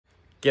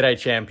G'day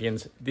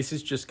champions, this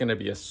is just going to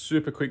be a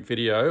super quick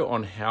video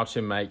on how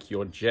to make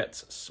your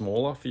jets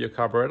smaller for your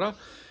carburetor.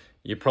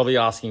 You're probably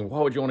asking,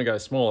 why would you want to go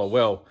smaller?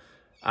 Well,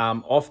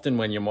 often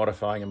when you're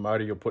modifying a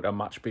motor, you'll put a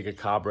much bigger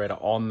carburetor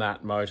on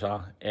that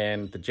motor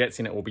and the jets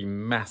in it will be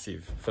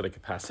massive for the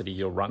capacity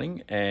you're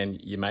running, and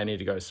you may need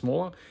to go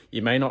smaller.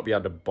 You may not be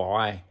able to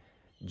buy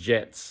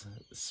jets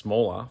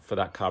smaller for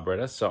that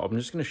carburetor. So I'm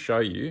just going to show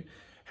you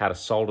how to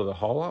solder the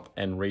hole up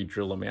and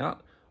re-drill them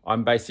out.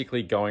 I'm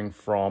basically going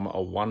from a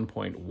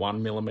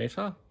 1.1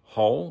 millimeter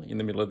hole in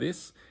the middle of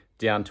this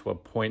down to a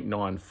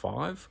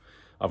 0.95.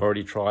 I've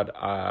already tried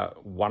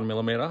 1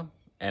 millimeter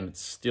and it's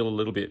still a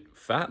little bit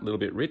fat, a little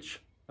bit rich.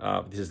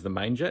 This is the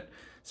main jet.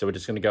 So we're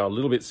just going to go a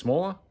little bit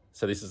smaller.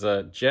 So this is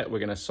a jet. We're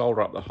going to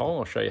solder up the hole.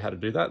 I'll show you how to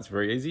do that. It's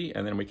very easy.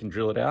 And then we can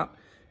drill it out.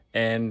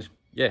 And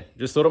yeah,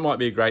 just thought it might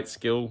be a great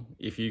skill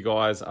if you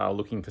guys are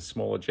looking for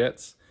smaller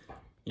jets.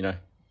 You know,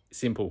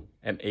 simple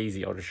and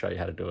easy. I'll just show you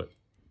how to do it.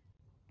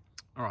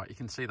 All right, you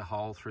can see the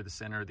hole through the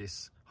center of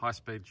this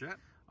high-speed jet.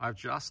 I've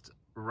just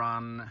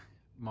run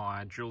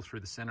my drill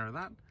through the center of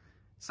that.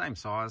 Same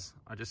size.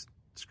 I just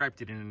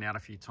scraped it in and out a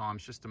few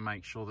times just to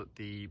make sure that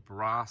the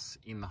brass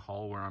in the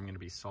hole where I'm going to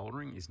be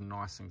soldering is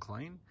nice and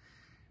clean.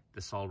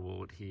 The solder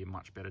will adhere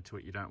much better to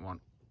it. You don't want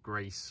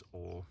grease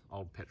or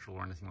old petrol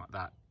or anything like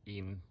that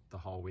in the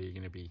hole where you're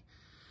going to be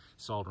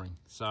soldering.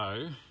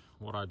 So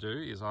what I do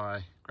is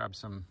I grab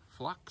some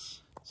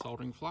flux,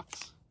 soldering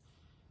flux.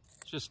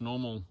 It's just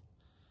normal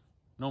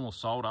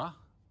solder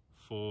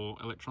for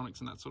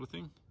electronics and that sort of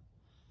thing.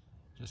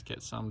 Just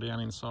get some down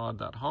inside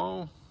that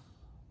hole.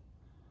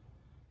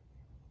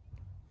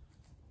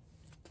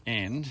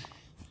 And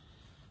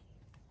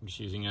I'm just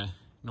using a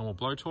normal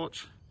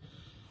blowtorch.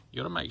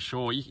 You got to make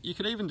sure, you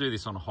could even do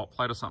this on a hot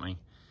plate or something,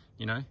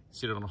 you know,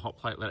 sit it on a hot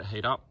plate, let it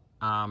heat up.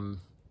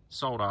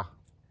 Solder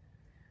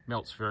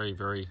melts very,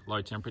 very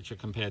low temperature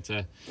compared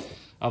to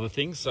other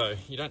things. So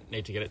you don't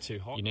need to get it too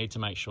hot. You need to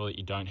make sure that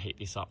you don't heat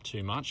this up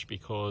too much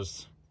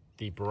because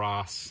the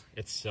brass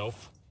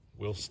itself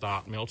will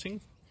start melting.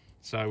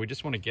 So we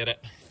just want to get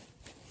it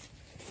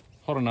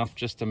hot enough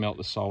just to melt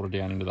the solder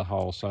down into the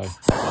hole. So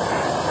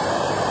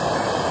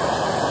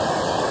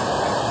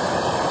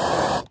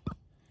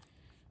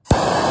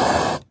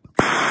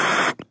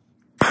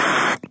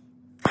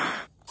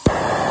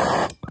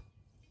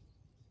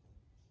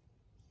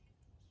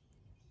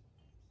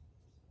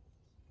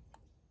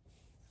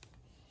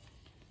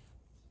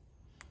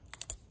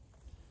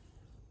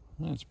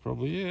that's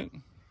probably it.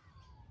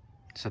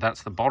 So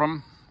that's the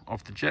bottom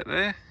of the jet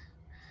there.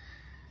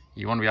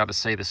 You want to be able to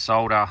see the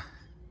solder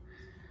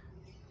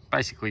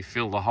basically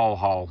fill the whole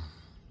hole.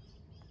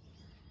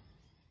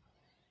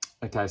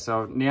 Okay,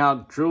 so I've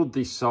now drilled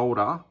the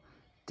solder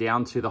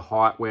down to the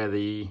height where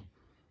the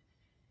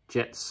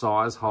jet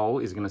size hole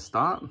is going to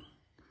start.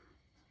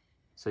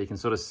 So you can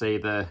sort of see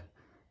the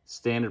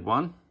standard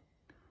one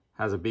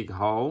has a big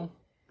hole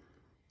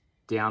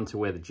down to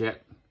where the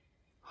jet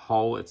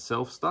hole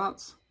itself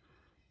starts.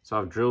 So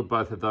I've drilled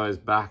both of those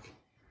back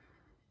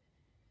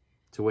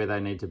to where they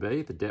need to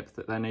be, the depth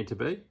that they need to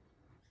be.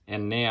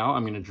 And now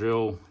I'm going to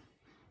drill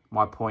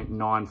my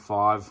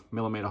 0.95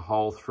 millimeter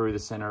hole through the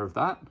center of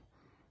that,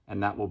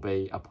 and that will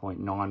be a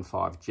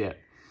 0.95 jet.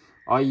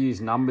 I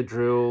use number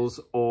drills,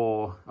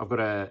 or I've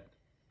got a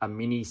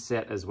mini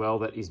set as well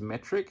that is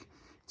metric.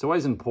 It's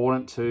always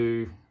important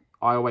I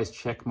always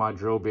check my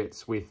drill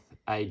bits with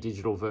a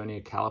digital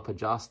vernier caliper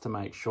just to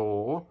make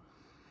sure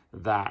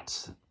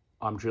that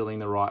I'm drilling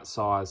the right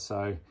size.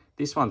 So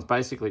this one's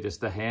basically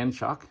just a hand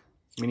chuck,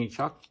 mini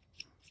chuck.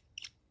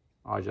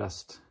 I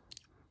just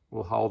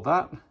will hold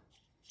that.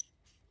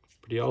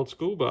 Pretty old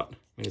school, but I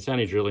mean, it's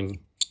only drilling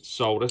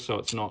solder, so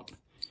it's not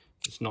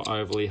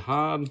overly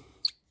hard.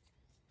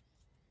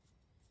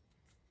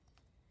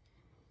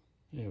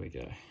 There we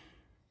go.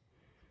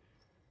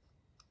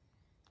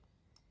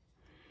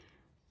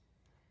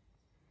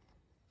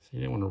 So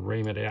you don't want to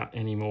ream it out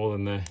any more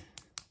than the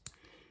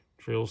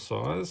drill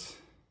size.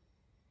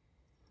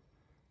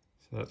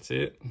 So that's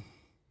it.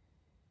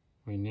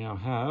 We now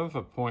have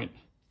a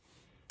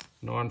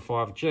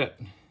 0.95 jet.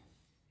 You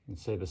can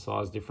see the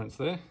size difference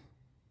there.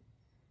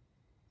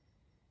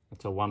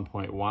 That's a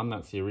 1.1,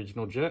 that's the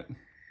original jet.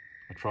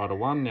 I tried a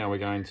 1, now we're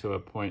going to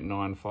a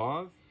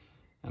 0.95,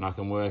 and I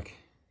can work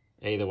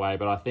either way,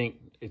 but I think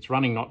it's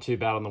running not too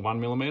bad on the 1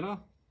 millimeter.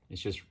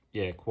 It's just,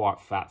 yeah, quite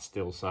fat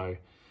still, so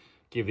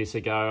give this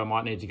a go. I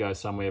might need to go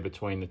somewhere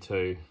between the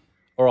two.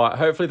 All right,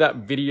 hopefully that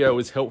video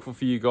was helpful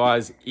for you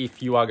guys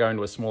if you are going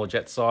to a smaller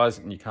jet size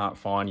and you can't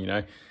find, you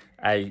know,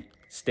 a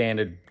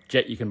standard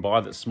jet you can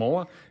buy that's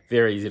smaller.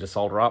 Very easy to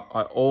solder up.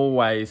 I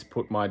always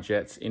put my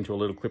jets into a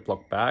little clip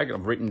lock bag.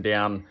 I've written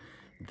down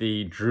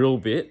the drill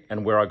bit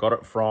and where I got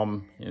it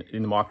from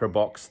in the micro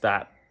box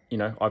that, you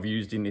know, I've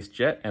used in this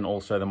jet, and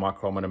also the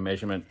micrometer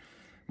measurement.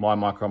 My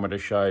micrometer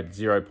showed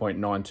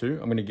 0.92.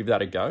 I'm going to give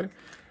that a go.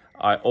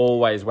 I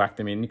always whack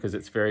them in because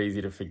it's very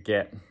easy to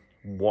forget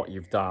what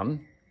you've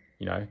done,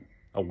 you know,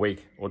 a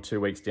week or 2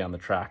 weeks down the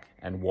track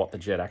and what the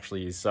jet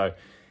actually is. So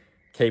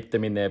keep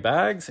them in their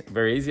bags,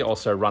 very easy.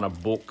 Also run a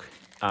book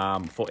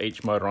for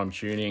each motor I'm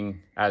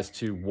tuning as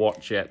to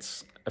what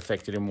jet's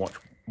affected in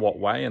what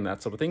way and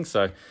that sort of thing.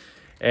 So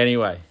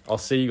anyway, I'll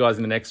see you guys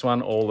in the next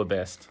one. All the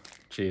best.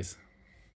 Cheers.